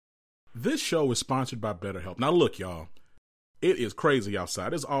This show is sponsored by BetterHelp. Now look, y'all, it is crazy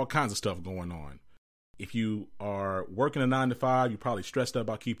outside. There's all kinds of stuff going on. If you are working a 9-to-5, you're probably stressed out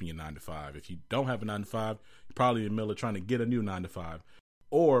about keeping your 9-to-5. If you don't have a 9-to-5, you're probably in the middle of trying to get a new 9-to-5.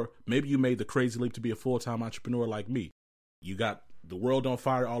 Or maybe you made the crazy leap to be a full-time entrepreneur like me. You got the world on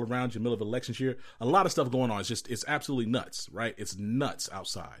fire all around you in the middle of elections year. A lot of stuff going on. It's absolutely nuts, right? It's nuts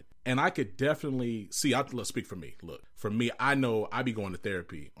outside. And I could definitely see, let's speak for me. Look, for me, I know I be going to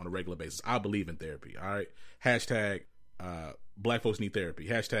therapy on a regular basis. I believe in therapy, all right? Hashtag Black folks need therapy.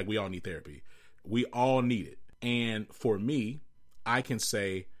 Hashtag we all need therapy. We all need it. And for me, I can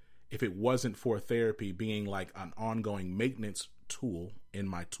say if it wasn't for therapy being like an ongoing maintenance tool in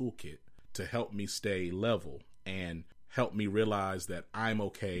my toolkit to help me stay level and help me realize that I'm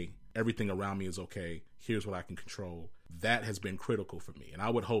okay, everything around me is okay, here's what I can control, that has been critical for me. And I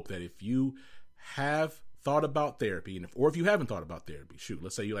would hope that if you have thought about therapy, or if you haven't thought about therapy,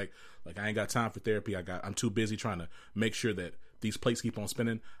 let's say you like I ain't got time for therapy, I'm too busy trying to make sure that these plates keep on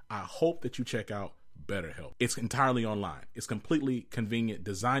spinning, I hope that you check out BetterHelp. It's entirely online. It's completely convenient,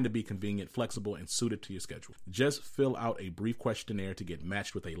 designed to be convenient, flexible, and suited to your schedule. Just fill out a brief questionnaire to get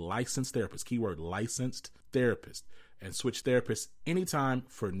matched with a licensed therapist, keyword licensed therapist, and switch therapists anytime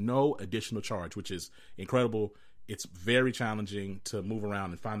for no additional charge, which is incredible. It's very challenging to move around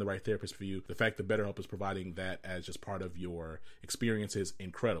and find the right therapist for you. The fact that BetterHelp is providing that as just part of your experience is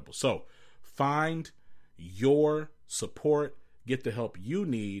incredible. So find your support, get the help you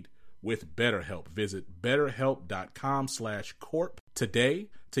need with BetterHelp. Visit betterhelp.com/corp today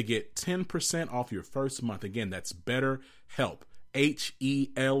to get 10% off your first month. Again, that's BetterHelp,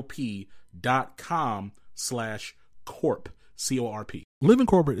 HELP.com/corp, CORP. Living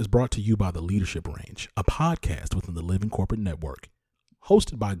Corporate is brought to you by The Leadership Range, a podcast within the Living Corporate Network.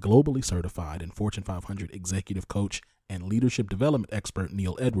 Hosted by globally certified and Fortune 500 executive coach and leadership development expert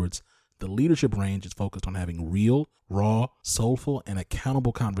Neil Edwards, The Leadership Range is focused on having real, raw, soulful, and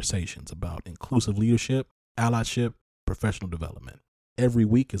accountable conversations about inclusive leadership, allyship, professional development. Every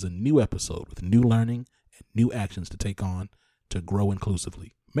week is a new episode with new learning and new actions to take on to grow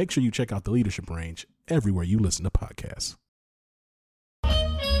inclusively. Make sure you check out The Leadership Range everywhere you listen to podcasts.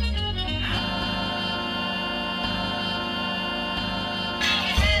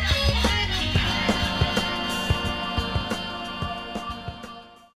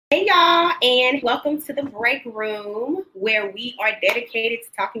 Hey y'all, and welcome to the Break Room, where we are dedicated to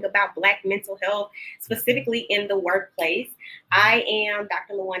talking about Black mental health, specifically in the workplace. I am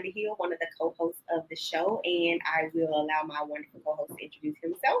Dr. LaWanda Hill, one of the co-hosts of the show, and I will allow my wonderful co-host to introduce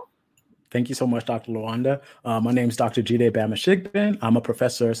himself. Thank you so much, Dr. LaWanda. My name is Dr. Jide Bama-Shigben. I'm a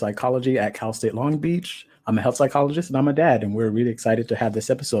professor of psychology at Cal State Long Beach. I'm a health psychologist, and I'm a dad, and we're really excited to have this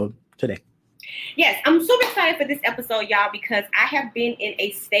episode today. Yes, I'm super excited for this episode, y'all, because I have been in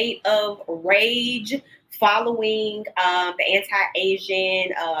a state of rage following the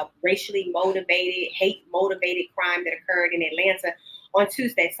anti-Asian, racially motivated, hate-motivated crime that occurred in Atlanta on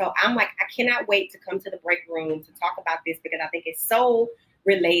Tuesday. So I'm like, I cannot wait to come to the break room to talk about this because I think it's so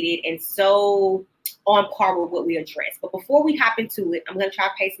related and so on par with what we address. But before we hop into it, I'm going to try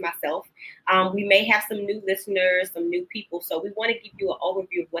to pace myself. We may have some new listeners, some new people. So we want to give you an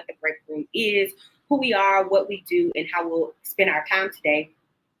overview of what the break room is, who we are, what we do, and how we'll spend our time today.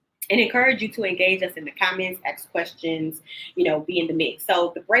 And encourage you to engage us in the comments, ask questions, be in the mix.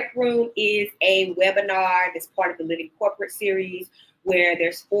 So the break room is a webinar that's part of the Living Corporate series, where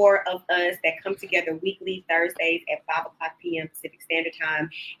there's 4 of us that come together weekly, Thursdays at 5 o'clock p.m. Pacific Standard Time.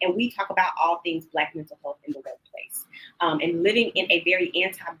 And we talk about all things Black mental health in the workplace. And living in a very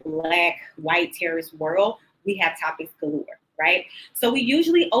anti-Black, white terrorist world, we have topics galore, right? So we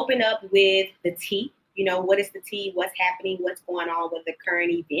usually open up with the T. What is the T? What's happening? What's going on with the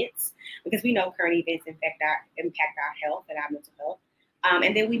current events? Because we know current events impact our health and our mental health.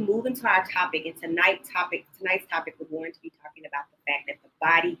 And then we move into our topic. And tonight's topic, we're going to be talking about the fact that the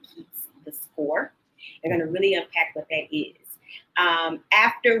body keeps the score. We're going to really unpack what that is.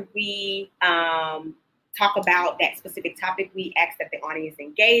 After we talk about that specific topic, we ask that the audience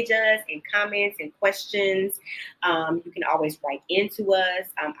engage us in comments and questions. You can always write into us.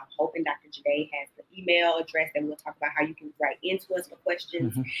 I'm hoping Dr. Jide has the email address, and we'll talk about how you can write into us for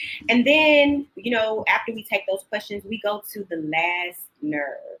questions. Mm-hmm. And then, after we take those questions, we go to the last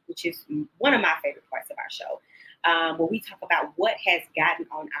nerve, which is one of my favorite parts of our show, where we talk about what has gotten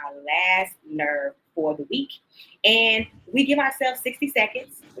on our last nerve for the week. And we give ourselves 60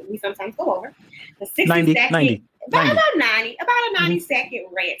 seconds. We sometimes go over. The 60 seconds. About a 90-second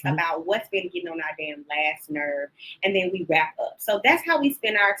rant about what's been getting on our damn last nerve. And then we wrap up. So that's how we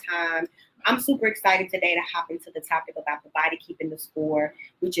spend our time I'm super excited today to hop into the topic about the body keeping the score,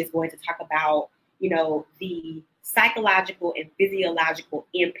 which is going to talk about, the psychological and physiological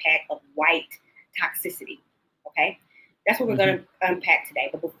impact of white toxicity. Okay? That's what we're going to unpack today.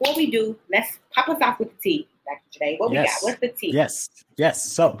 But before we do, let's pop us off with the tea, Dr. Jade. What we got? What's the tea? Yes.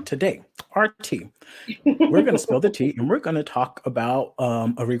 So today, our tea, we're going to spill the tea, and we're going to talk about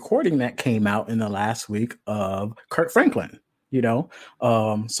a recording that came out in the last week of Kirk Franklin.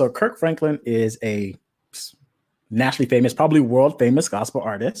 So Kirk Franklin is a nationally famous, probably world famous gospel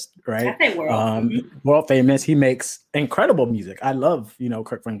artist, right? I say world. World famous. He makes incredible music. I love,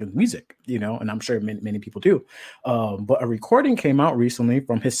 Kirk Franklin's music, and I'm sure many people do. But a recording came out recently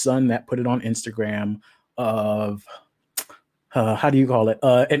from his son that put it on Instagram of, how do you call it?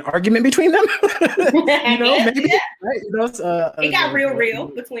 An argument between them, maybe. Yeah. Right? It got real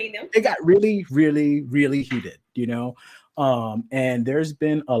between them. It got really, really, really heated, and there's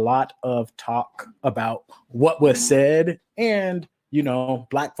been a lot of talk about what was said and,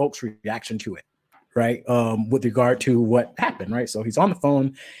 Black folks' reaction to it, right? With regard to what happened, right? So he's on the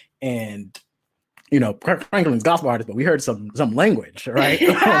phone and, Kirk Franklin's gospel artist, but we heard some language, right?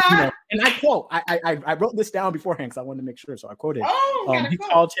 And I quote, I wrote this down beforehand because I wanted to make sure. So I quoted, he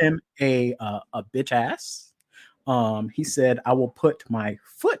called him a bitch ass. He said, "I will put my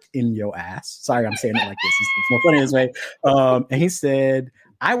foot in your ass." Sorry, I'm saying it like this. It's more funny this way. And he said,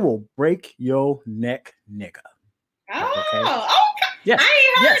 "I will break your neck, nigga." Okay. Yes. I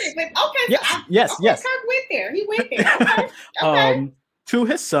ain't heard it, but okay. Yes. Kirk went there. He went there. Okay. To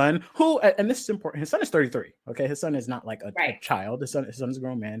his son, who, and this is important, his son is 33. Okay, his son is not like a child. His son is a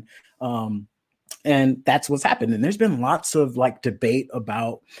grown man. And that's what's happened. And there's been lots of debate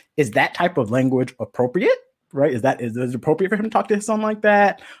about, is that type of language appropriate? Right? Is it appropriate for him to talk to his son like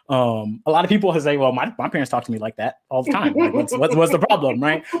that? A lot of people have say, well, my parents talk to me like that all the time. Like, what's the problem,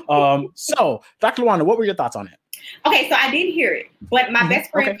 right? So, Dr. Lawanda, what were your thoughts on it? Okay, so I didn't hear it, but my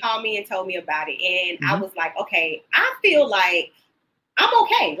best friend called me and told me about it, and I was like, okay, I feel like I'm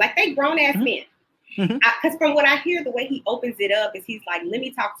okay. Like, they grown ass men. Because from what I hear, the way he opens it up is he's like, let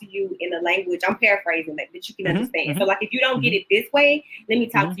me talk to you in a language, I'm paraphrasing that you can understand. So if you don't get it this way, let me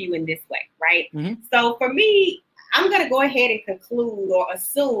talk to you in this way, right? So for me, I'm going to go ahead and conclude or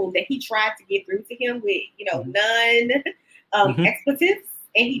assume that he tried to get through to him with, none expletives,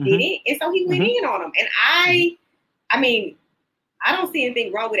 and he didn't. And so he went in on him. And I mean, I don't see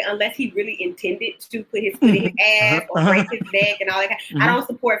anything wrong with it unless he really intended to put his foot in his ass or break his neck and all that. I don't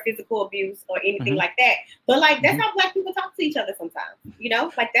support physical abuse or anything like that. But that's how Black people talk to each other sometimes.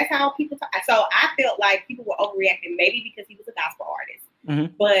 That's how people talk. So I felt like people were overreacting, maybe because he was a gospel artist.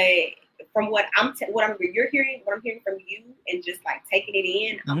 But from what I'm hearing from you and just taking it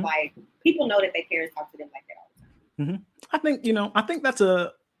in, I'm like, people know that their parents talk to them like that all the time. I think that's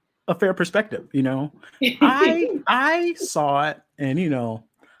a fair perspective. I saw it, and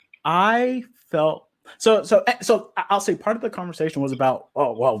I felt so I'll say part of the conversation was about,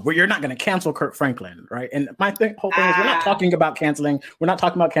 you're not going to cancel Kirk Franklin, right? And my whole thing is, we're not talking about canceling, we're not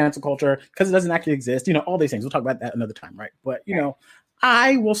talking about cancel culture because it doesn't actually exist. All these things, we'll talk about that another time, right? But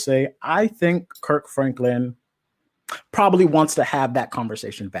I will say, I think Kirk Franklin probably wants to have that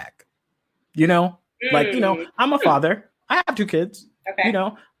conversation back. I'm a father, I have 2 kids. Okay.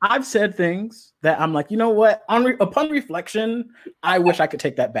 I've said things that I'm like, what? Upon reflection, I wish I could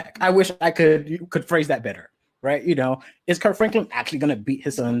take that back. I wish I could phrase that better, right? Is Kirk Franklin actually going to beat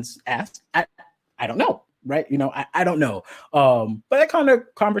his son's ass? I don't know, right? I don't know. But that kind of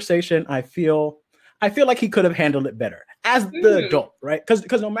conversation, I feel like he could have handled it better as the adult, right?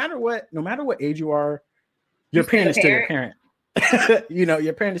 Because no matter what age you are, your parent is still your parent.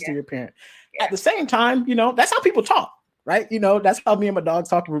 Your parent is still your parent. Yeah. At the same time, that's how people talk. Right. That's how me and my dogs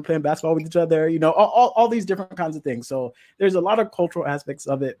talk when we're playing basketball with each other, all these different kinds of things. So there's a lot of cultural aspects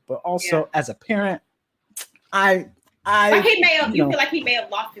of it, but also as a parent, you feel like he may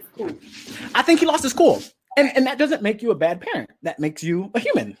have lost his cool. I think he lost his cool. And that doesn't make you a bad parent. That makes you a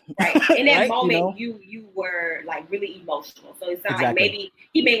human. Right. In that moment, you were really emotional. So it sounds like maybe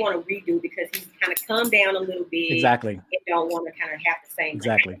he may want to redo because he's kind of calmed down a little bit. Exactly. And don't want to kind of have the same.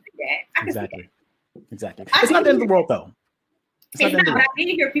 Exactly. Exactly. It's not the end of the world, though. It's not, but I did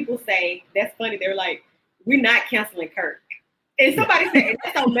hear people say, that's funny. They're like, we're not canceling Kirk. And somebody said,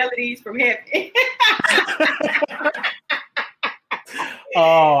 that's on Melodies from Heaven.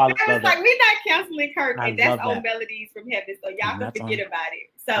 I was like, we're not canceling Kirk, and that's on Melodies from Heaven, so y'all can forget about it.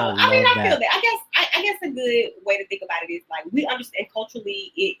 So I feel that. I guess a good way to think about it is we understand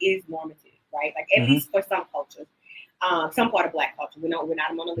culturally it is normative, right? At least for some cultures. Some part of Black culture. We're not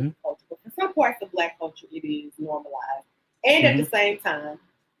a monolithic culture, but for some parts of Black culture, it is normalized. And at the same time,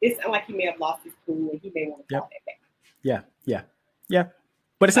 It sounds like he may have lost his cool and he may want to call that back. Yeah.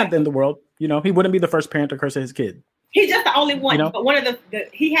 But it's not the end of the world. You know, he wouldn't be the first parent to curse at his kid. He's just the only one. You know? But one of the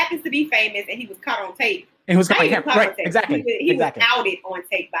he happens to be famous and he was caught on tape. And he was caught right, exactly. He was outed on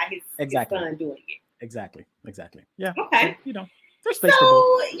tape by his son doing it. Exactly. Yeah. Okay. So, you know, so,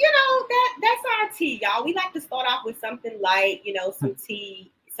 you know, that's our tea, y'all. We like to start off with something light, you know, some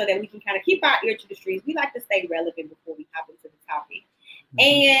tea, so that we can kind of keep our ear to the streets. We like to stay relevant before we hop into the topic.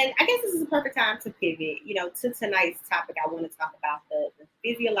 And I guess this is a perfect time to pivot, you know, to tonight's topic. I want to talk about the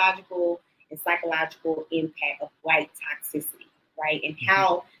physiological and psychological impact of white toxicity, right? And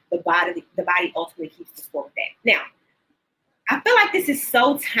how the body ultimately keeps the score with that. Now, I feel like this is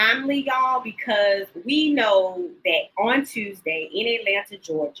so timely, y'all, because we know that on Tuesday in Atlanta,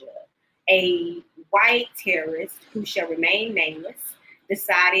 Georgia, a white terrorist who shall remain nameless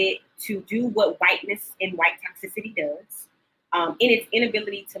decided to do what whiteness and white toxicity does. In its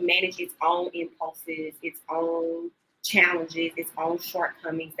inability to manage its own impulses, its own challenges, its own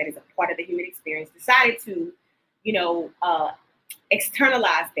shortcomings that is a part of the human experience, decided to, you know,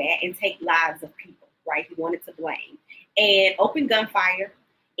 externalize that and take lives of people, right? He wanted to blame. And opened gunfire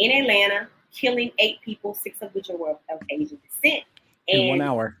in Atlanta, killing 8 people, 6 of which were of Asian descent. In 1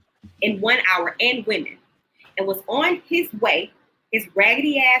 hour. In 1 hour, and women. And was on his way, his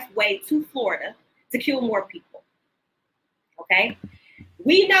raggedy ass way to Florida to kill more people. Okay,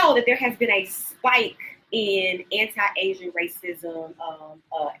 we know that there has been a spike in anti-Asian racism.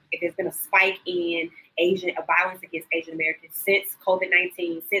 There's been a spike in violence against Asian Americans since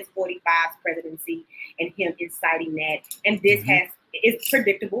COVID-19, since 45's presidency, and him inciting that. And this is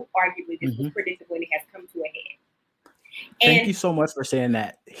predictable. Arguably, this was predictable, and it has come to a head. Thank you so much for saying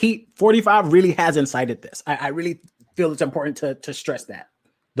that. 45 really has incited this. I really feel it's important to stress that.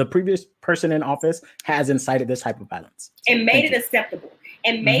 The previous person in office has incited this type of violence. And made it acceptable.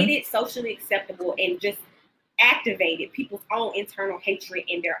 And made it socially acceptable, and just activated people's own internal hatred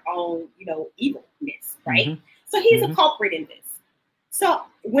and their own, you know, evilness, right? So he's a culprit in this. So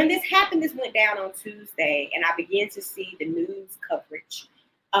when this happened, this went down on Tuesday, and I began to see the news coverage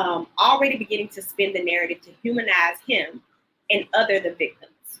already beginning to spin the narrative to humanize him and other the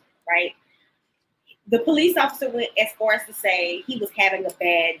victims, right? The police officer went as far as to say he was having a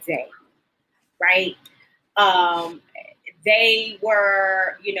bad day, right? They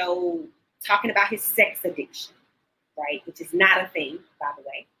were, you know, talking about his sex addiction, right? Which is not a thing, by the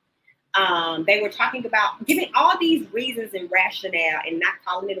way. They were talking about giving all these reasons and rationale and not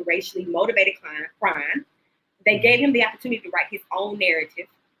calling it a racially motivated crime. They gave him the opportunity to write his own narrative,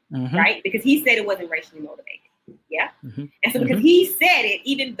 right? Because he said it wasn't racially motivated. Yeah. And so because he said it,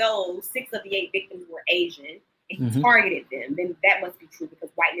 even though 6 of the 8 victims were Asian and he targeted them, then that must be true because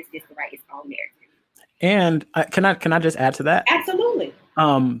whiteness gets to write its own narrative. And can I just add to that? Absolutely.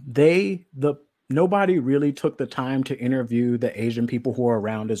 Nobody really took the time to interview the Asian people who are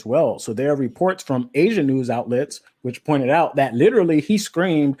around as well. So there are reports from Asian news outlets which pointed out that literally he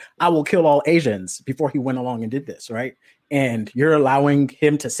screamed, "I will kill all Asians," before he went along and did this, right? And you're allowing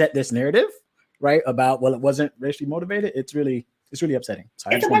him to set this narrative, right, about, well, it wasn't racially motivated. It's really upsetting. So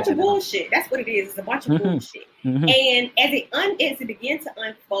it's a bunch of bullshit. That's what it is. It's a bunch of bullshit. And as it began to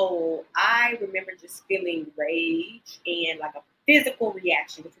unfold, I remember just feeling rage and like a physical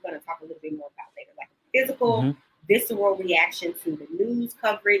reaction, which we're going to talk a little bit more about later, like a physical, visceral reaction to the news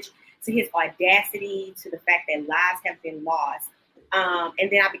coverage, to his audacity, to the fact that lives have been lost.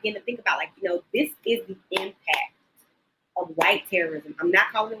 And then I began to think about, like, you know, this is the impact of white terrorism. I'm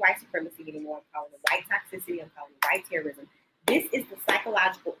not calling it white supremacy anymore. I'm calling it white toxicity. I'm calling it white terrorism. This is the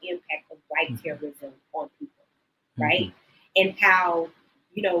psychological impact of white terrorism on people, right? And how,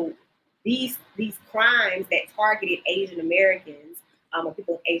 you know, these crimes that targeted Asian Americans or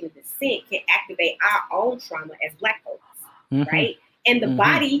people of Asian descent can activate our own trauma as Black folks, right? And the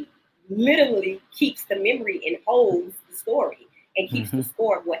body literally keeps the memory and holds the story and keeps the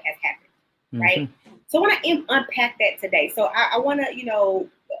score of what has happened, right? So I want to unpack that today. So I want to, you know,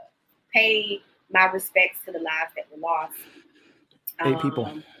 pay my respects to the lives that were lost. 8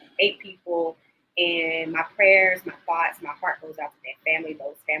 people. 8 people. And my prayers, my thoughts, my heart goes out to that family,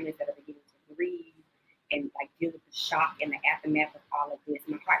 those families that are beginning to grieve and like deal with the shock and the aftermath of all of this.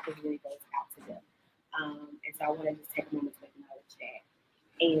 My heart just really goes out to them. And so I want to just take a moment to acknowledge that.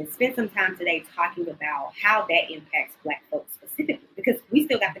 And spend some time today talking about how that impacts Black folks specifically, because we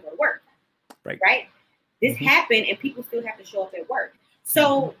still got to go to work, right? This happened and people still have to show up at work.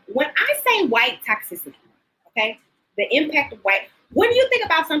 So when I say white toxicity, okay, the impact of white, when you think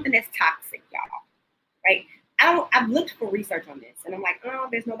about something that's toxic, y'all, right? I've looked for research on this and I'm like, oh,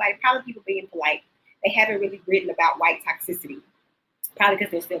 there's nobody, probably people being polite. They haven't really written about white toxicity. Probably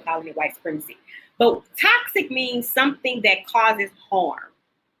because they're still calling it white supremacy. But toxic means something that causes harm.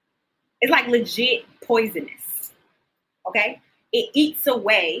 It's like legit poisonous. Okay? It eats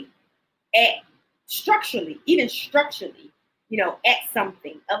away at structurally, at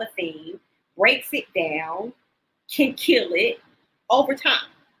something, of a thing, breaks it down, can kill it over time.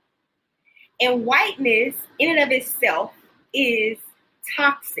 And whiteness, in and of itself, is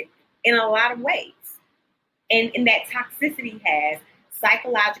toxic in a lot of ways. And that toxicity has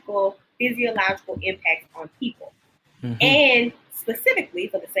psychological, physiological impacts on people. Mm-hmm. And specifically,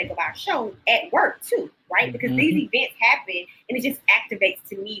 for the sake of our show, at work too, right? Mm-hmm. Because these events happen and it just activates,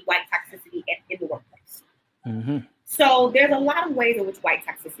 to me, white toxicity in the workplace. Mm-hmm. So there's a lot of ways in which white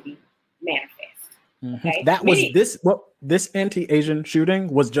toxicity manifests. Mm-hmm. Okay? That was this anti-Asian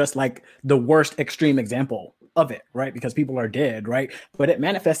shooting was just like the worst extreme example of it, right? Because people are dead, right? But it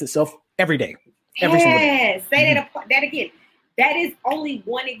manifests itself every day. Every single day. Say that again. That is only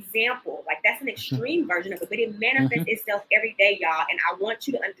one example. Like, that's an extreme version of it, but it manifests itself every day, y'all. And I want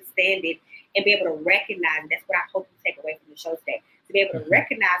you to understand it and be able to recognize it. That's what I hope you take away from the show today. To be able to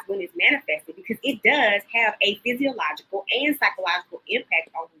recognize when it's manifested, because it does have a physiological and psychological impact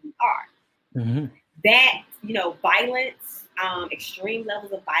on who we are. Mm-hmm. That, violence, extreme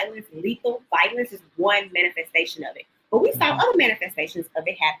levels of violence, lethal violence is one manifestation of it. But we saw other manifestations of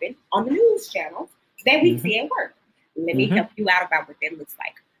it happen on the news channels that we see at work. Let me help you out about what that looks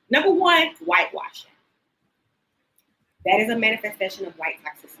like. Number one, whitewashing. That is a manifestation of white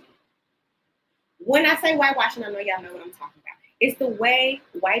toxicity. When I say whitewashing, I know y'all know what I'm talking about. It's the way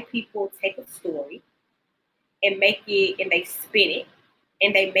white people take a story and they spin it,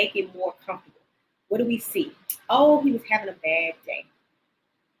 and they make it more comfortable. What do we see? Oh, he was having a bad day.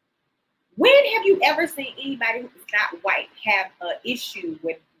 When have you ever seen anybody who is not white have an issue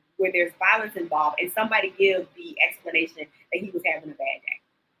where there's violence involved and somebody gives the explanation that he was having a bad day?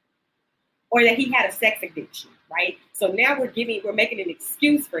 Or that he had a sex addiction, right? So now we're making an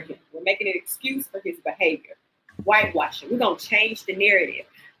excuse for him. We're making an excuse for his behavior. Whitewashing. We're going to change the narrative.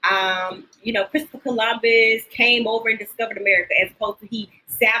 Christopher Columbus came over and discovered America, as opposed to he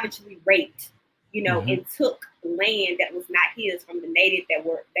savagely raped, and took land that was not his from the native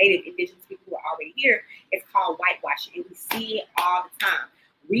indigenous people who were already here. It's called whitewashing. And we see it all the time.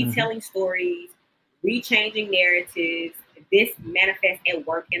 Retelling stories, rechanging narratives. This manifests at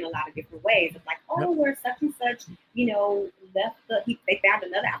work in a lot of different ways. It's like, we're such and such, they found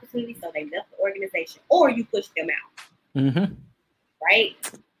another opportunity, so they left the organization, or you push them out. Right?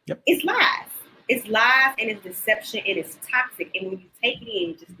 Yep. It's lies. It's lies, and it's deception, and it's toxic. And when you take it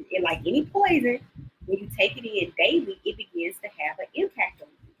in, just like any poison, when you take it in daily, it begins to have an impact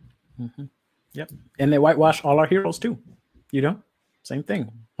on you. Yep. And they whitewash all our heroes too. Same thing.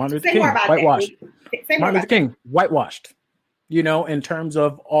 Martin Luther King, whitewashed. Martin Luther King, whitewashed. In terms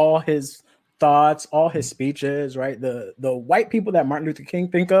of all his thoughts, all his speeches, right? The white people that Martin Luther King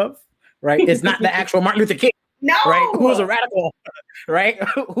think of, right? It's not the actual Martin Luther King. No, right? Who was a radical, right?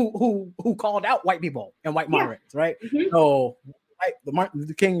 who called out white people and white moderates, right? So, the Martin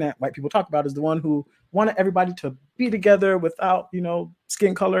Luther King that white people talk about is the one who wanted everybody to be together without,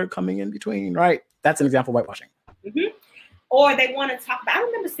 skin color coming in between, right? That's an example of whitewashing. Or they want to talk about. I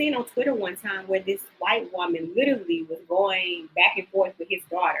remember seeing on Twitter one time where this white woman literally was going back and forth with his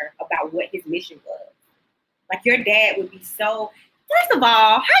daughter about what his mission was. Like, your dad would be so. First of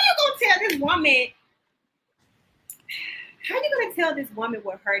all, how you gonna tell this woman? How you going to tell this woman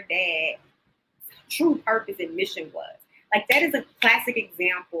what her dad's true purpose and mission was? Like, that is a classic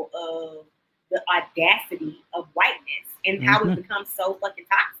example of the audacity of whiteness and how it becomes so fucking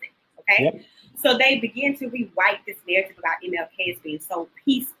toxic, okay? Yep. So they begin to rewrite this narrative about MLK as being so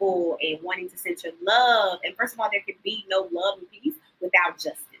peaceful and wanting to center love. And first of all, there can be no love and peace without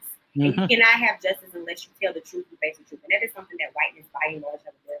justice. And you cannot have justice unless you tell the truth and face the truth. And that is something that whiteness, by and large,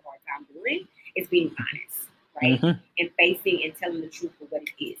 have a very hard time doing, is being honest. Right? And facing and telling the truth of what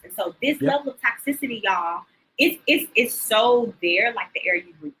it is. And so this level of toxicity, y'all, it's so there, like the air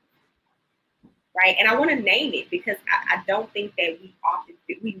you breathe. Right? And I want to name it because I don't think that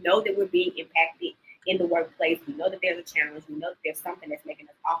we know that we're being impacted in the workplace. We know that there's a challenge. We know that there's something that's making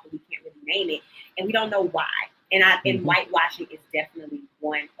us awful. We can't really name it. And we don't know why. And whitewashing is definitely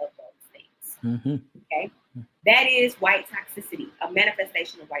one of those things. Okay? That is white toxicity, a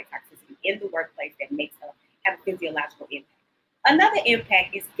manifestation of white toxicity in the workplace that makes us have a physiological impact. Another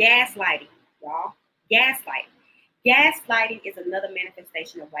impact is gaslighting, y'all. Gaslighting is another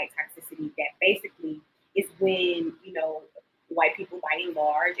manifestation of white toxicity that basically is when, white people by and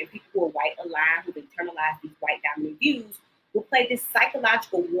large and people who are white aligned, who've internalized these white dominant views, will play this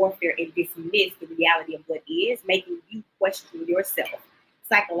psychological warfare and dismiss the reality of what is, making you question yourself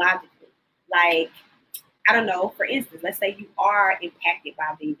psychologically. Like, I don't know, for instance, let's say you are impacted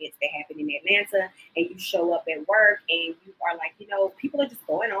by the events that happen in Atlanta and you show up at work and you are like, you know, people are just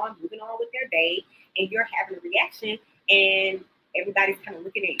going on, moving on with their day, and you're having a reaction and everybody's kind of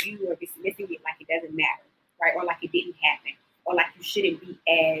looking at you or dismissing it like it doesn't matter, right? Or like it didn't happen, or like you shouldn't be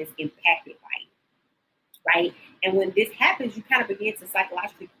as impacted by it, right? And when this happens, you kind of begin to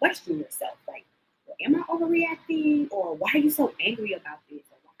psychologically question yourself, like, well, am I overreacting? Or why are you so angry about this?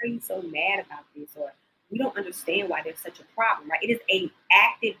 Or why are you so mad about this? Or we don't understand why there's such a problem, right? It is an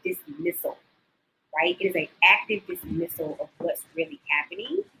active dismissal, right? It is an active dismissal of what's really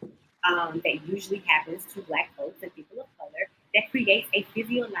happening that usually happens to Black folks and people of color that creates a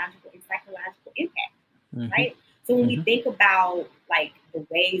physiological and psychological impact, right? So when we think about like the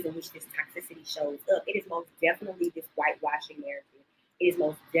ways in which this toxicity shows up, it is most definitely this whitewashing narrative. It is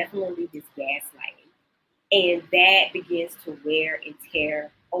most definitely this gaslighting. And that begins to wear and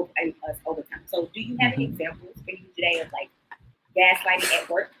tear us over time. So do you have any examples for you today of like gaslighting at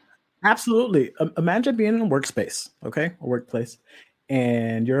work? Absolutely. Imagine being in a workspace, okay, a workplace,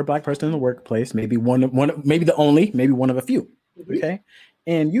 and you're a Black person in the workplace, maybe maybe the only, maybe one of a few, okay,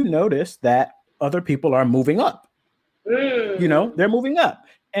 and you notice that other people are moving up. You know, they're moving up.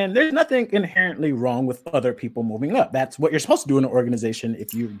 And there's nothing inherently wrong with other people moving up. That's what you're supposed to do in an organization.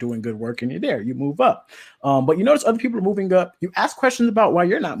 If you're doing good work and you're there, you move up. But you notice other people are moving up. You ask questions about why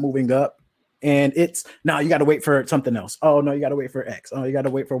you're not moving up. And it's, no, you got to wait for something else. Oh, no, you got to wait for X. Oh, you got to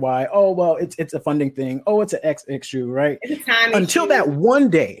wait for Y. Oh, well, it's a funding thing. Oh, it's an X issue, right? It's a time until issue.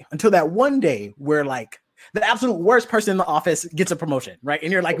 that one day where like the absolute worst person in the office gets a promotion, right?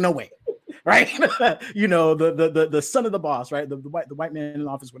 And you're like, no way. Right, you know, the son of the boss, right? The white man in the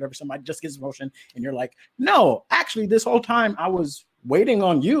office, whatever. Somebody just gets a promotion, and you're like, no, actually, this whole time I was waiting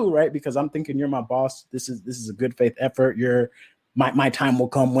on you, right? Because I'm thinking you're my boss. This is a good faith effort. My time will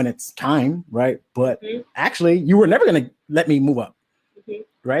come when it's time, right? But actually, you were never going to let me move up,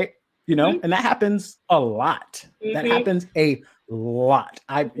 right? You know, and that happens a lot. That happens a lot.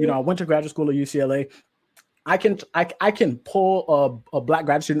 I went to graduate school at UCLA. I can pull a Black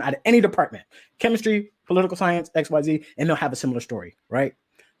grad student out of any department, chemistry, political science, XYZ, and they'll have a similar story, right?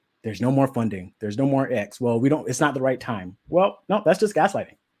 There's no more funding. There's no more X. Well, it's not the right time. Well, no, that's just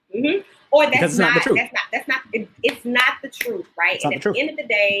gaslighting. Or that's because it's not the truth. It's not the truth, right? And at the end of the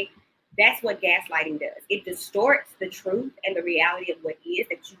day, that's what gaslighting does. It distorts the truth and the reality of what is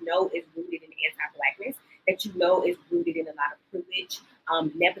that you know is rooted in anti-Blackness, that you know is rooted in a lot of privilege,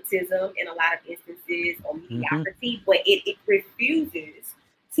 nepotism in a lot of instances, or mediocrity, but it refuses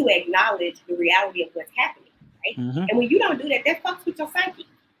to acknowledge the reality of what's happening, right? And when you don't do that, that fucks with your psyche.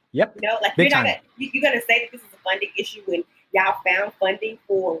 Yep. You know, like you're gonna say that this is a funding issue when y'all found funding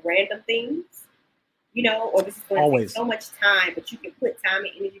for random things, you know, or this is going to take so much time, but you can put time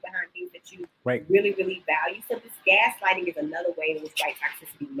and energy behind things that you really, really value. So this gaslighting is another way in which white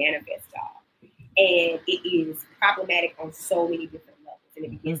toxicity manifests, y'all. And it is problematic on so many different levels, and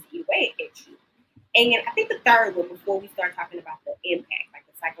it begins to eat away at you. And I think the third one, before we start talking about the impact, like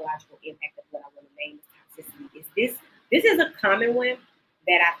the psychological impact of what I want to name as toxicity, is this. This is a common one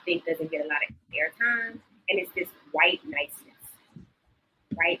that I think doesn't get a lot of airtime, and it's this white niceness,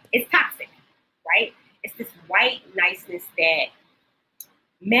 right? It's toxic, right? It's this white niceness that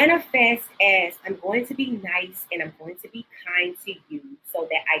manifests as I'm going to be nice and I'm going to be kind to you so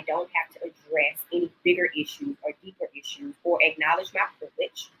that I don't have to address any bigger issues or deeper issues or acknowledge my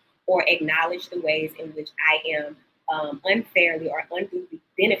privilege or acknowledge the ways in which I am unfairly or unduly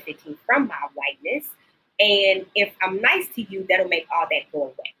benefiting from my whiteness. And if I'm nice to you, that'll make all that go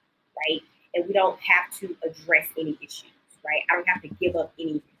away, right? And we don't have to address any issues, right? I don't have to give up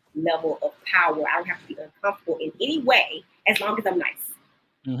any level of power. I don't have to be uncomfortable in any way as long as I'm nice.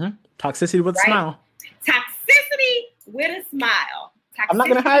 Toxicity with a smile. Toxicity with a smile. I'm not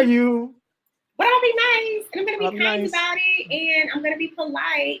going to hire you. But I'm going to be nice, and I'm going to be kind about it, and I'm going to be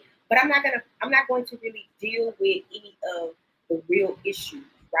polite, but I'm not going to really deal with any of the real issues,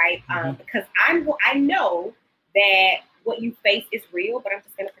 right? Because I know that what you face is real, but I'm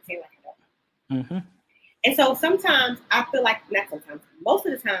just going to pretend like I don't. And so sometimes I feel like, not sometimes, most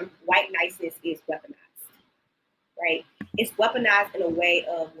of the time, white niceness is weaponized, right? It's weaponized in a way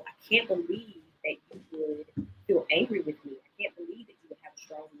of, well, I can't believe that you would feel angry with me. I can't believe that you would have a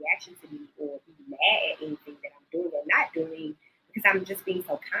strong reaction to me or be mad at anything that I'm doing or not doing because I'm just being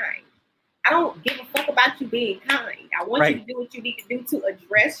so kind. I don't give a fuck about you being kind. I want you to do what you need to do to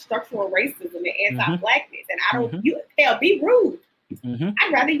address structural racism and anti-Blackness. And I don't, be rude.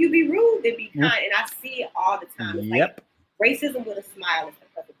 I'd rather you be rude than be kind. And I see it all the time. It's like racism with a smile is the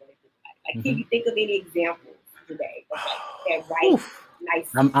perfect way to do it. Like, can you think of any examples, yesterday. That white, nice.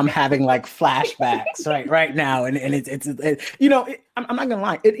 I'm having like flashbacks right now, and it's I'm not gonna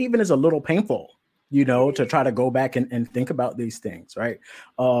lie, it even is a little painful, to try to go back and think about these things, right?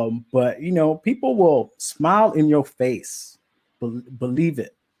 But people will smile in your face, believe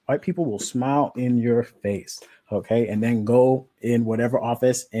it, right? People will smile in your face, okay, and then go in whatever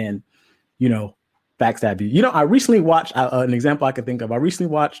office and backstab you. I recently watched an example I could think of. I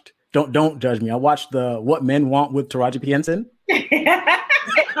recently watched. Don't judge me. I watched the What Men Want with Taraji P. Henson. I'm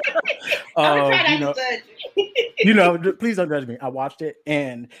trying not to judge you. Please don't judge me. I watched it,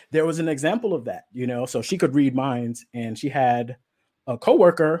 and there was an example of that. So she could read minds, and she had a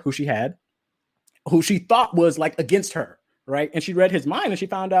coworker who she thought was like against her, right? And she read his mind, and she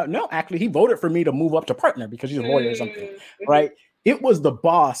found out, no, actually, he voted for me to move up to partner because she's a lawyer or something, right? It was the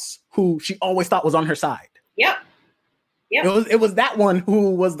boss who she always thought was on her side. Yep. It was that one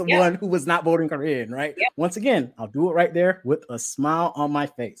who was the one who was not voting her in, right? Yep. Once again, I'll do it right there with a smile on my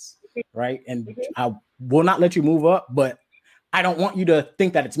face, right? And I will not let you move up, but I don't want you to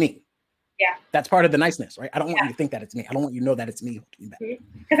think that it's me. Yeah. That's part of the niceness, right? I don't want you to think that it's me. I don't want you to know that it's me.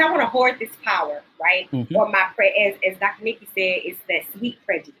 Because I want to hoard this power, right? Or as Dr. Nikki said, it's that sweet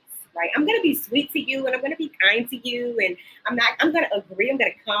prejudice. Right, I'm gonna be sweet to you, and I'm gonna be kind to you, and I'm gonna agree. I'm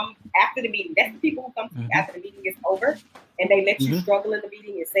gonna come after the meeting. That's the people who come to you after the meeting is over, and they let you struggle in the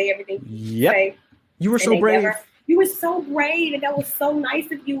meeting and say everything. Yep. You were so brave. You were so brave, and that was so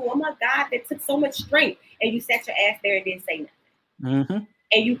nice of you. Oh my God, that took so much strength. And you sat your ass there and didn't say nothing.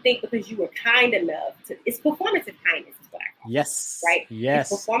 And you think because you were kind enough it's performative kindness is what I call it. Yes. Right.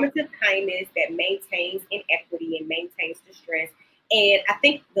 Yes. It's performative kindness that maintains inequity and maintains distress. And I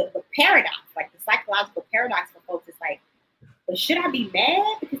think the paradox, like the psychological paradox for folks is like, well, should I be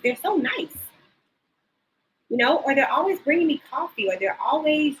mad because they're so nice? Or they're always bringing me coffee, or they're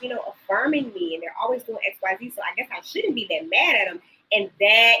always, affirming me, and they're always doing X, Y, Z. So I guess I shouldn't be that mad at them. And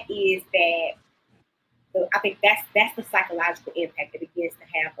I think that's the psychological impact it begins to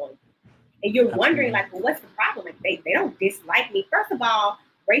have on you. And you're wondering, like, well, what's the problem? Like, they don't dislike me. First of all,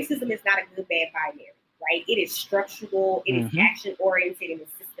 racism is not a good, bad binary. Right? It is structural, it is action oriented, and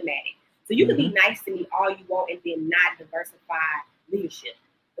it's systematic. So you can be nice to me all you want and then not diversify leadership.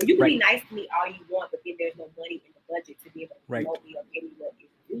 Or you can be nice to me all you want, but then there's no money in the budget to be able to promote me or pay me what is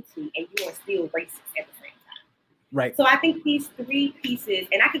due to me, and you are still racist at the same time. Right. So I think these three pieces,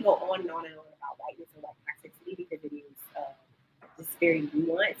 and I could go on and on and on about whiteness and white toxicity because it is just very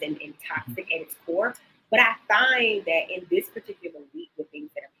nuanced and toxic at its core. But I find that in this particular week with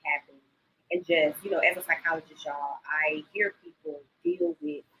things that are happening, and just, as a psychologist, y'all, I hear people deal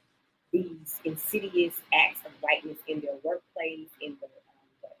with these insidious acts of whiteness in their workplace, in the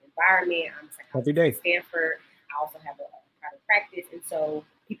environment. I'm a psychologist at Stanford. I also have a private practice. And so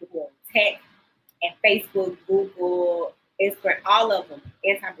people who are in tech and Facebook, Google, Instagram, all of them,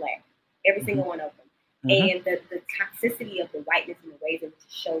 anti-Black, every single one of them. And the toxicity of the whiteness and the ways in which it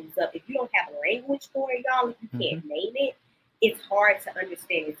shows up. If you don't have a language for it, y'all, if you can't name it, it's hard to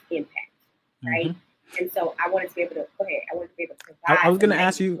understand its impact. Right. And so I wanted to be able to go ahead. I wanted to be able to provide. I was going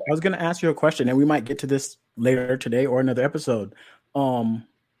to ask you a question, and we might get to this later today or another episode.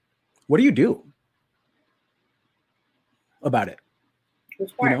 What do you do about it?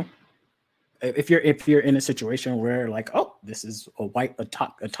 Which part? If you're in a situation where like, oh, this is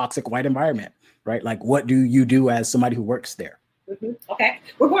a toxic white environment, right? Like, what do you do as somebody who works there? Okay,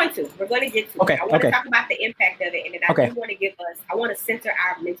 we're going to get to it. I want to talk about the impact of it, and then I do want to I want to center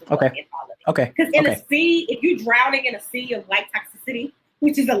our mental health in all of it. Okay. Because in a sea, if you're drowning in a sea of white toxicity,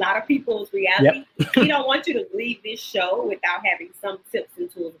 which is a lot of people's reality, we don't want you to leave this show without having some tips and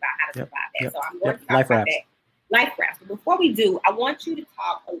tools about how to survive that. So I'm going to talk about that. Life rafts. But before we do, I want you to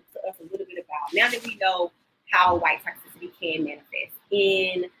talk to us a little bit about, now that we know how white toxicity can manifest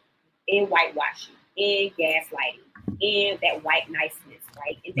in whitewashing, in gaslighting, in that white niceness,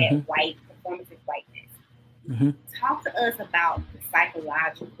 right? In that white performative whiteness. Talk to us about the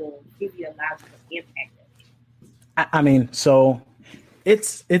psychological, physiological impact of it. I mean, so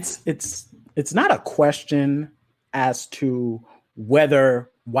it's not a question as to whether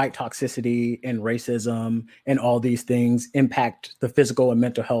white toxicity and racism and all these things impact the physical and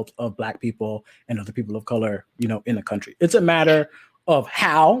mental health of Black people and other people of color, in the country. It's a matter of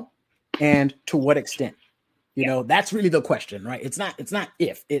how and to what extent. That's really the question, right? It's not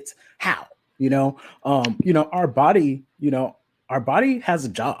if, it's how. Our body has a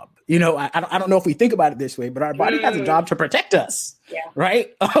job. I don't know if we think about it this way, but our body has a job to protect us,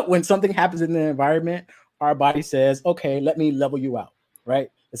 right? When something happens in the environment, our body says, okay, let me level you out, right?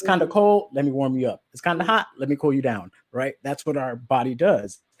 It's kind of cold, let me warm you up. It's kind of hot, let me cool you down, right? That's what our body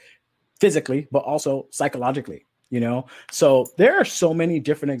does. physically, but also psychologically. So there are so many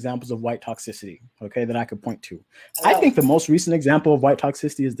different examples of white toxicity, okay, that I could point to. I think the most recent example of white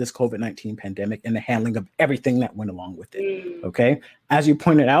toxicity is this COVID-19 pandemic and the handling of everything that went along with it, okay? As you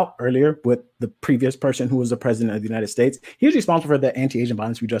pointed out earlier with the previous person who was the president of the United States, he was responsible for the anti-Asian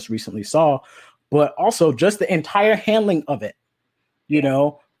violence we just recently saw, but also just the entire handling of it,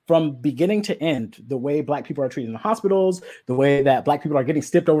 from beginning to end, the way Black people are treated in the hospitals, the way that Black people are getting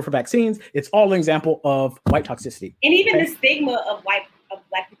skipped over for vaccines, it's all an example of white toxicity. And even the stigma of Black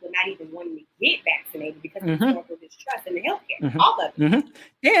people not even wanting to get vaccinated because of historical distrust in the healthcare, all of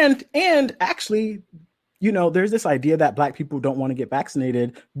it. And actually, there's this idea that Black people don't want to get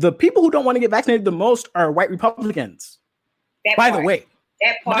vaccinated. The people who don't want to get vaccinated the most are white Republicans. By the way,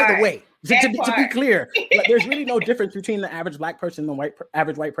 to be clear, there's really no difference between the average Black person and the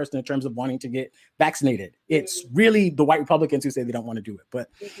average white person in terms of wanting to get vaccinated. It's really the white Republicans who say they don't want to do it,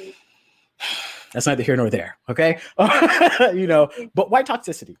 but that's neither here nor there. Okay. But white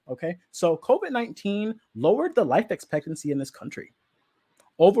toxicity. Okay. So COVID-19 lowered the life expectancy in this country.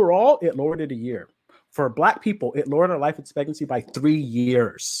 Overall, it lowered it a year. For Black people, it lowered their life expectancy by 3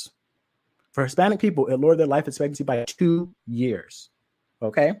 years. For Hispanic people, it lowered their life expectancy by 2 years.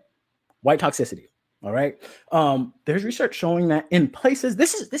 Okay. White toxicity. All right. There's research showing that in places,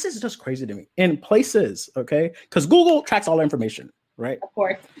 this is just crazy to me. In places, okay, because Google tracks all information, right? Of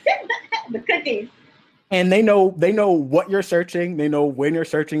course. The cookies. And they know what you're searching, they know when you're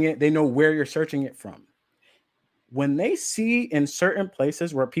searching it, they know where you're searching it from. When they see in certain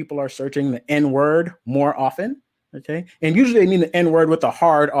places where people are searching the N-word more often, okay, and usually they mean the N-word with the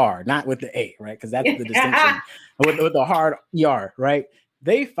hard R, not with the A, right? Because that's the distinction. with the hard ER, right?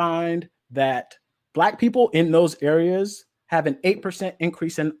 They find that Black people in those areas have an 8%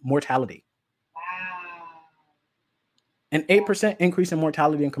 increase in mortality. Wow. An 8% increase in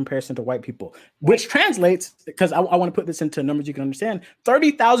mortality in comparison to white people, which translates, because I want to put this into numbers you can understand,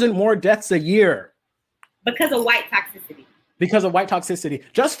 30,000 more deaths a year. Because of white toxicity. Because of white toxicity.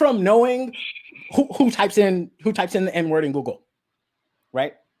 Just from knowing who types in the N-word in Google,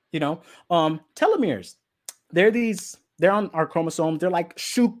 right? Telomeres. They're on our chromosomes. They're like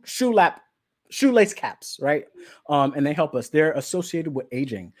shoelace caps, right? And they help us. They're associated with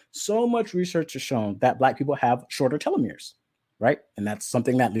aging. So much research has shown that Black people have shorter telomeres, right? And that's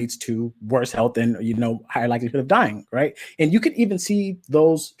something that leads to worse health and, higher likelihood of dying, right? And you can even see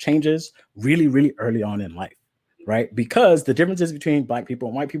those changes really, really early on in life, right? Because the differences between Black people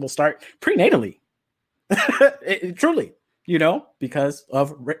and white people start prenatally, truly, because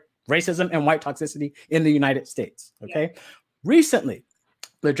of racism and white toxicity in the United States. Okay. Yeah. Recently,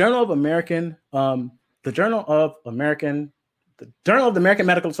 the Journal of the American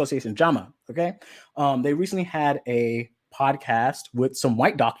Medical Association, JAMA. Okay. They recently had a podcast with some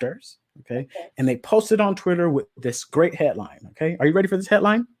white doctors. Okay. And they posted on Twitter with this great headline. Okay. Are you ready for this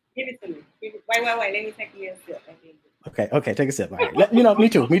headline? Give it to me. Wait. Let me take a sip. Okay. Take a sip. All right. Me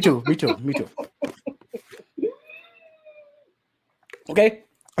too. Okay.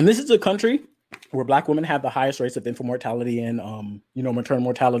 And this is a country where Black women have the highest rates of infant mortality and, maternal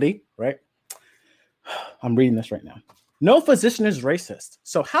mortality, right? I'm reading this right now. No physician is racist.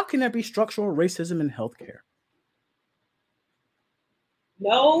 So how can there be structural racism in healthcare?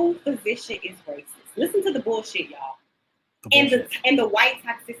 No physician is racist. Listen to the bullshit, y'all. And the white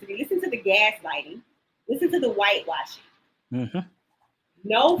toxicity. Listen to the gaslighting. Listen to the whitewashing. Mm-hmm.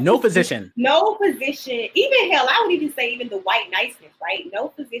 No physician. No physician. Even hell, I would even say even the white niceness, right? No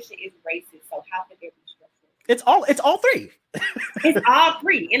physician is racist. So how could there be structural? It's all three. It's all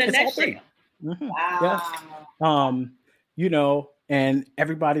three in a nutshell. Mm-hmm. Wow. Yeah. And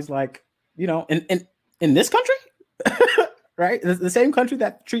everybody's like, in this country, right? The same country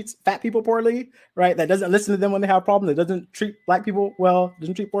that treats fat people poorly, right? That doesn't listen to them when they have a problem, that doesn't treat Black people well,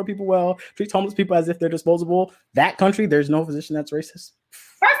 doesn't treat poor people well, treats homeless people as if they're disposable. That country, there's no physician that's racist.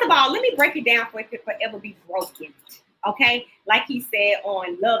 First of all, let me break it down for it to forever be broken. Okay? Like he said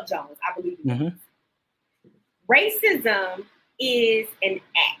on Love Jones, I believe. Mm-hmm. Racism is an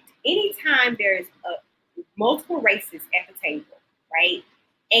act. Anytime there's multiple races at the table, right?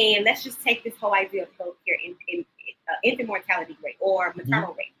 And let's just take this whole idea of healthcare in infant mortality rate or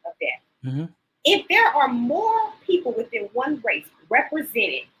maternal rate of death. Mm-hmm. If there are more people within one race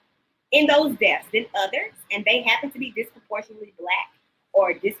represented in those deaths than others, and they happen to be disproportionately Black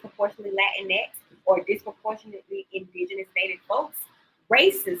or disproportionately Latinx or disproportionately indigenous native folks,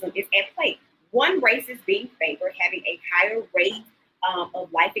 racism is at play. One race is being favored, having a higher rate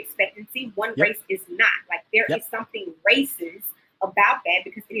of life expectancy. One race is not. Like there is something racist about that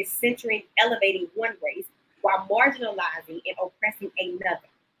because it is centering, elevating one race while marginalizing and oppressing another.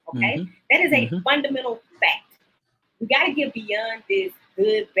 Okay, Mm-hmm. that is a Mm-hmm. fundamental fact. We got to get beyond this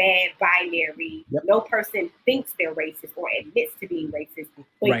good, bad, binary. Yep. No person thinks they're racist or admits to being racist,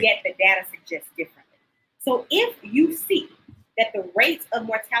 but Right. yet the data suggests differently. So if you see that the rates of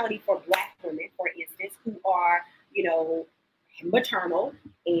mortality for Black women, for instance, who are, maternal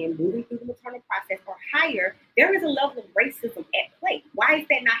and moving through the maternal process are higher, there is a level of racism at play. Why is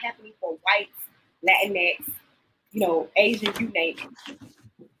that not happening for whites, Latinx, Asians, you name it?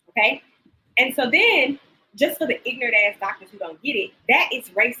 Okay? And so then, just for the ignorant ass doctors who don't get it, that is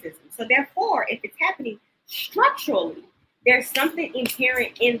racism. So therefore, if it's happening structurally, there's something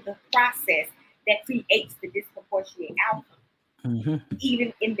inherent in the process that creates the disproportionate outcome. Mm-hmm.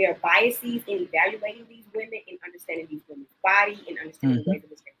 Even in their biases in evaluating these women, in understanding these women's body, in understanding the ways in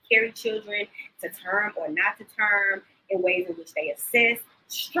which they carry children to term or not to term, in ways in which they assess.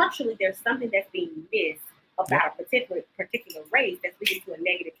 Structurally, there's something that's being missed about a particular race that's leading to a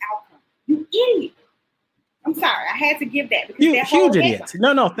negative outcome. You idiot. I'm sorry, I had to give that because You that huge idiots.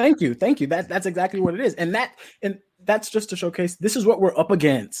 No, thank you. That's exactly what it is, and that's just to showcase this is what we're up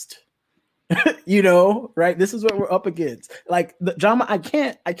against. Right? This is what we're up against. Like the JAMA, I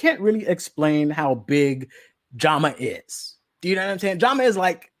can't really explain how big JAMA is. Do you know what I'm saying? JAMA is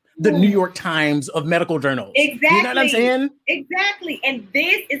like the New York Times of medical journals. Exactly. Do you know what I'm saying? Exactly. And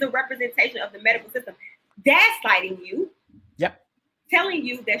this is a representation of the medical system gaslighting you. Yep. Telling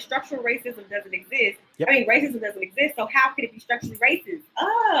you that structural racism doesn't exist. Yep. I mean, racism doesn't exist. So how could it be structurally racist?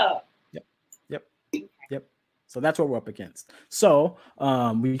 Oh. Yep. So that's what we're up against. So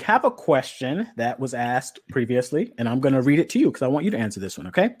we have a question that was asked previously, and I'm going to read it to you because I want you to answer this one,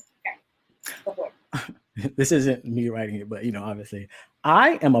 okay? Go for it. This isn't me writing it, but obviously.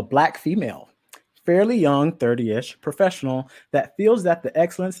 I am a Black female, fairly young, 30-ish, professional that feels that the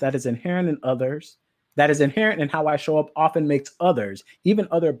excellence that is inherent in how I show up often makes others, even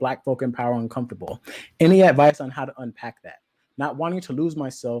other Black folk in power, uncomfortable. Any advice on how to unpack that? Not wanting to lose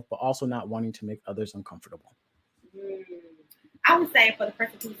myself, but also not wanting to make others uncomfortable. I would say for the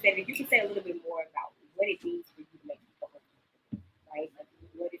person who said it, you can say a little bit more about what it means for you to make people uncomfortable, right? Like,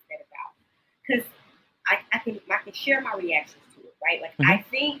 what is that about? Because I can share my reactions to it, right? Like, I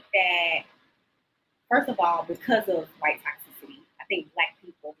think that, first of all, because of white toxicity, I think Black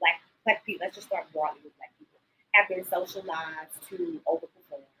people, let's just start broadly with Black people, have been socialized to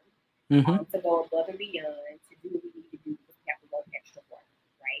overperform, to go above and beyond, to do what we need to do because we have to work extra work,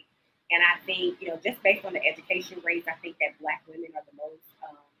 right? And I think, just based on the education rates, I think that Black women are the most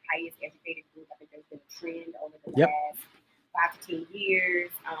highest educated group. I think there's been a trend over the last 5 to 10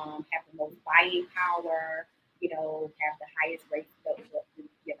 years, have the most buying power, have the highest rates of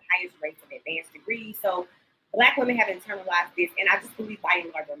advanced degrees. So Black women have internalized this, and I just believe by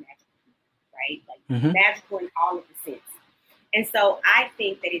and large are magical, right? Like magical in all of the sense. And so I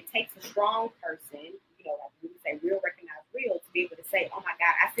think that it takes a strong person, like we say, real, recognize real, to be able to say, oh my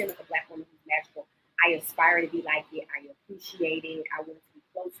God, I feel like a Black woman who's magical. I aspire to be like it. I appreciate it. I want to be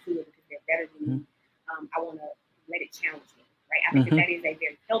close to it because they're better than me. I want to let it challenge me, right? I think that is a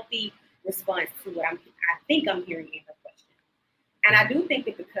very healthy response to what I think I'm hearing in her question. And I do think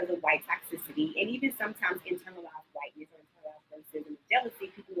that because of white toxicity and even sometimes internalized whiteness or internalized racism and jealousy,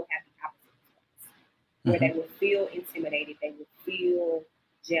 people will have the opposite response, where they will feel intimidated, they will feel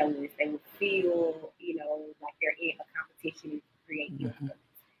jealous, they will feel, like they're in a competition to create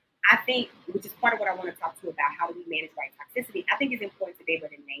I think, which is part of what I want to talk to about, how do we manage white toxicity? I think it's important to be able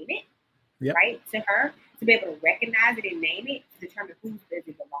to name it, right, to her, to be able to recognize it and name it, to determine who does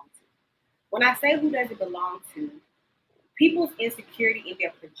it belong to. When I say who does it belong to, people's insecurity in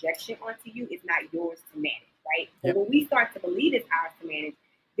their projection onto you is not yours to manage, right? But when we start to believe it's ours to manage,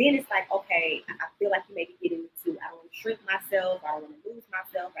 then it's like, okay, I feel like you may be getting into, I don't want to shrink myself, I don't want to lose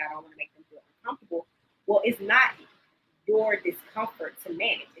myself, I don't want to make them feel uncomfortable. Well, it's not your discomfort to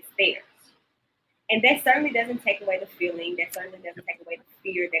manage, it's theirs. And that certainly doesn't take away the feeling, that certainly doesn't take away the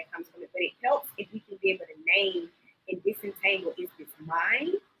fear that comes from it, but it helps if we can be able to name and disentangle, is this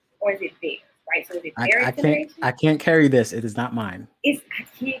mine or is it theirs, right? So is it their I can't carry this, it is not mine. I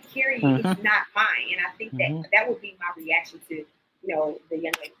can't carry it, it's not mine. And I think that would be my reaction to, the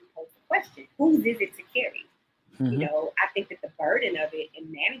young lady who posed the question, whose is it to carry? I think that the burden of it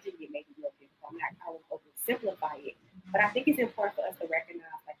and managing it may be real difficult. I'm not going to oversimplify it, but I think it's important for us to recognize,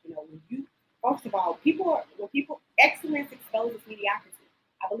 like, when you, first of all, excellence exposes mediocrity.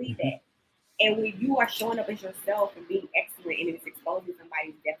 I believe that. And when you are showing up as yourself and being excellent and it's exposing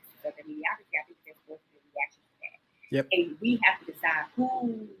somebody's deficits of their mediocrity, I think that's supposed to be a reaction to that. And we have to decide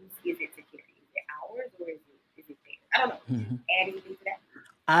whose is it to carry. Is it ours or is it theirs? I don't know. Add anything to that?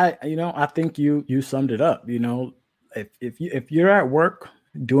 I think you summed it up. If you're at work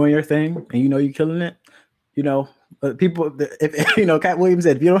doing your thing, and you're killing it. People. If Cat Williams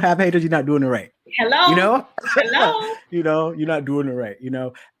said, if you don't have haters, you're not doing it right. Hello. You're not doing it right.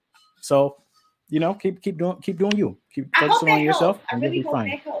 So, keep doing you. Keep I hope focusing that on yourself. helps. I really hope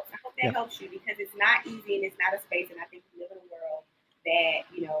that helps. I hope that helps you, because it's not easy and it's not a space. And I think we live in a world that,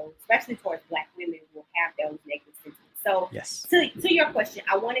 especially towards Black women, will have those negative sentiments. So, yes. To your question,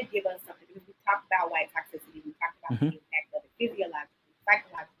 I want to give us something, because we talked about white toxicity. We talked about the impact of it physiologically,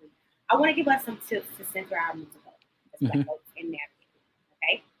 psychologically. I want to give us some tips to center our mental health as Black folks and navigate it.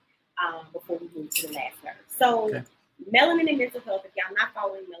 Okay. Before we move to the last nerve. So, melanin and mental health. If y'all not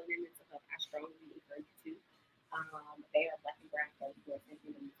following melanin and mental health, I strongly encourage you to. They are Black and brown folks who are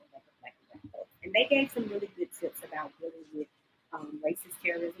centering the mental health of Black and brown folks, and they gave some really good tips about dealing with racist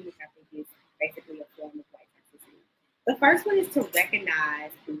terrorism, which I think is basically a form of white toxicity. The first one is to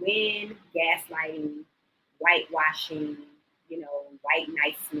recognize when gaslighting, whitewashing, white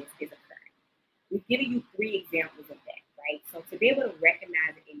niceness is occurring. We've given you 3 examples of that. Right? So to be able to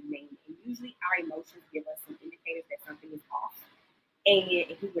recognize it and name it, and usually our emotions give us some indicators that something is off. And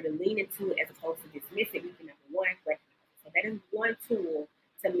if we were to lean into it as opposed to dismiss it, we can, number one, recognize it. So that is one tool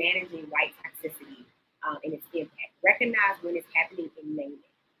to managing white toxicity and its impact. Recognize when it's happening and name it.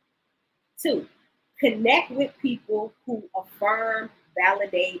 2, connect with people who affirm,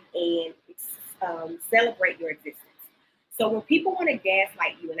 validate, and celebrate your existence. So when people want to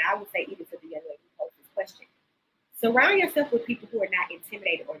gaslight you, and I would say even to the young lady who posed this question, surround yourself with people who are not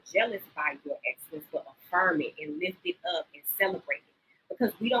intimidated or jealous by your excellence, but affirm it and lift it up and celebrate it.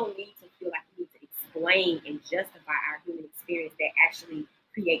 Because we don't need to feel like we need to explain and justify our human experience that actually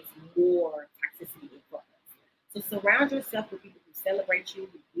creates more toxicity for us. So surround yourself with people who celebrate you,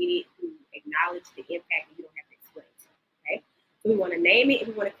 who get it, who acknowledge the impact, and you don't have to explain it. Okay? So we want to name it,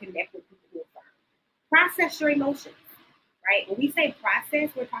 and we want to connect with people who affirm. Process your emotions. Right? When we say process,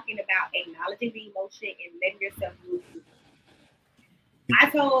 we're talking about acknowledging the emotion and letting yourself move through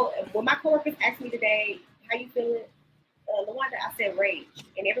it. When my coworkers asked me today, how you feeling? LaWanda, I said rage.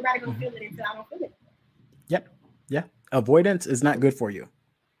 And everybody gonna feel it until I don't feel it. Yep. Yeah. Avoidance is not good for you.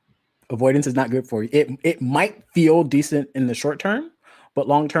 It might feel decent in the short term, but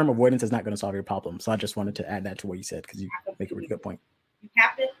long-term avoidance is not going to solve your problem. So I just wanted to add that to what you said, because you make a really good point. You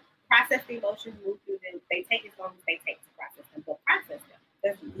have to process the emotions, move through them. They take as long as they take to process them, but process them.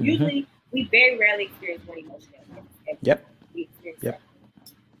 Because usually we very rarely experience one emotion at Yep. We experience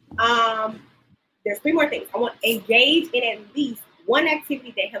that. There's 3 more things. I want to engage in at least one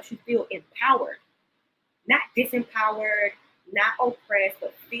activity that helps you feel empowered, not disempowered, not oppressed,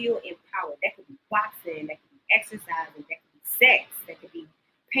 but feel empowered. That could be boxing, that could be exercising, that could be sex, that could be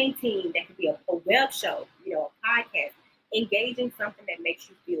painting, that could be a web show, a podcast. Engage in something that makes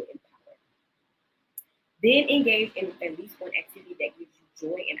you feel empowered. Then engage in at least one activity that gives you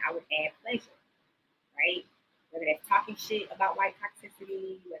joy, and I would add pleasure, right? Whether that's talking shit about white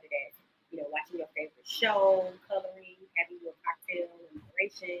toxicity, whether that's, watching your favorite show, coloring, having your cocktail,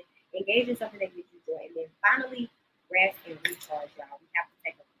 inspiration. Engage in something that gives you joy. And then finally, rest and recharge, y'all. We have to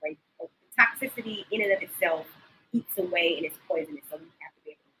take a break. Toxicity in and of itself eats away and it's poisonous, so we have to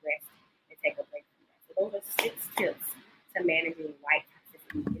be able to rest and take a break from that. So those are 6 tips to managing white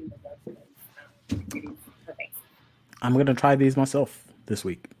toxicity in the workplace. It is pervasive. I'm going to try these myself this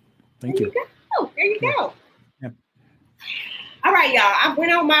week. Thank you. There you go. Yeah. All right, y'all. I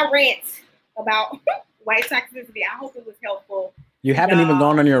went on my rant about white toxicity. I hope it was helpful. You haven't even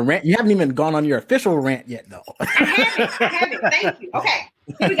gone on your rant. You haven't even gone on your official rant yet, though. I haven't. Thank you. Okay,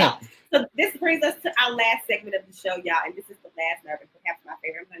 here we go. So this brings us to our last segment of the show, y'all. And this is the last nerve, and perhaps my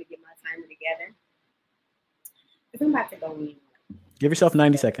favorite. I'm going to get my timer together, because I'm about to go in. Give yourself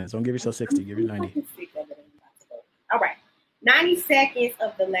 90 seconds. Don't give yourself 60. Give you 90. All right. 90 seconds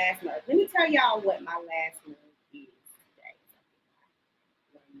of the last nerve. Let me tell y'all what my last nerve is today.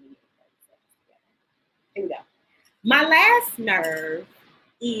 Here we go. My last nerve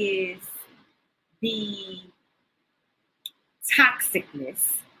is the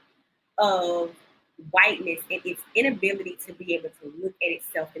toxicness of whiteness and its inability to be able to look at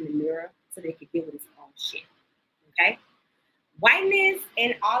itself in the mirror so that it can deal with its own shit. Okay? Whiteness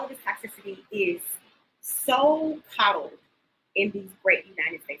and all of its toxicity is so coddled in these great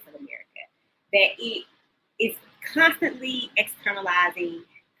United States of America that it is constantly externalizing,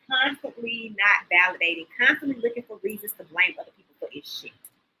 constantly not validating, constantly looking for reasons to blame other people for its shit.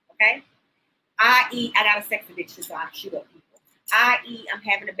 Okay? I.e., I got a sex addiction, so I shoot up people. I.e., I'm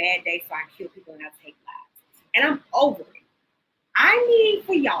having a bad day, so I kill people and I take lives. And I'm over it. I need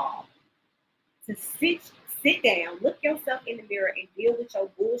for y'all to sit down, look yourself in the mirror, and deal with your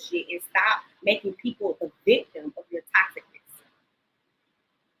bullshit and stop making people the victim of your toxicness.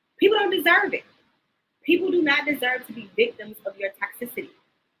 People don't deserve it. People do not deserve to be victims of your toxicity.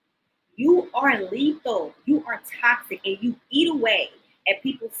 You are lethal. You are toxic, and you eat away at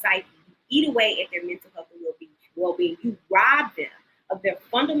people's psyche. You eat away at their mental health and well-being. You rob them of their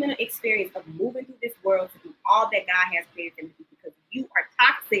fundamental experience of moving through this world to do all that God has created them to do, because you are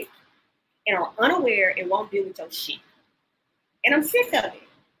toxic and are unaware and won't deal with your shit. And I'm sick of it.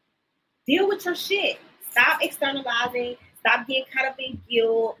 Deal with your shit. Stop externalizing. Stop getting caught up in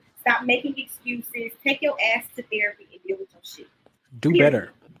guilt. Stop making excuses. Take your ass to therapy and deal with your shit. Do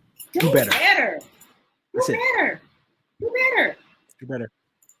better. Do better. Do better. Do better. Do better.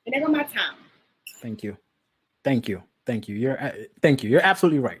 And there go my time. Thank you. Thank you. Thank you. You're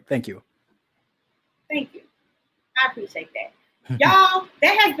absolutely right. Thank you. Thank you. I appreciate that. Y'all,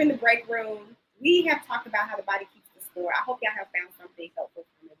 that has been the break room. We have talked about how the body keeps the score. I hope y'all have found something helpful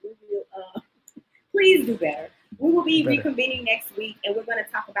from it. We will, please do better. We will be reconvening next week, and we're going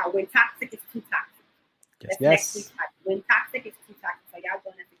to talk about when toxic is too toxic. Yes. Next week's topic. When toxic is too toxic. So y'all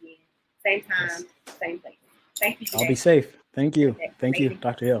join us again. Same time, same place. Thank you. I'll be safe. Thank you. Thank you,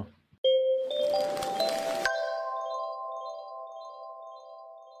 Dr. Hill.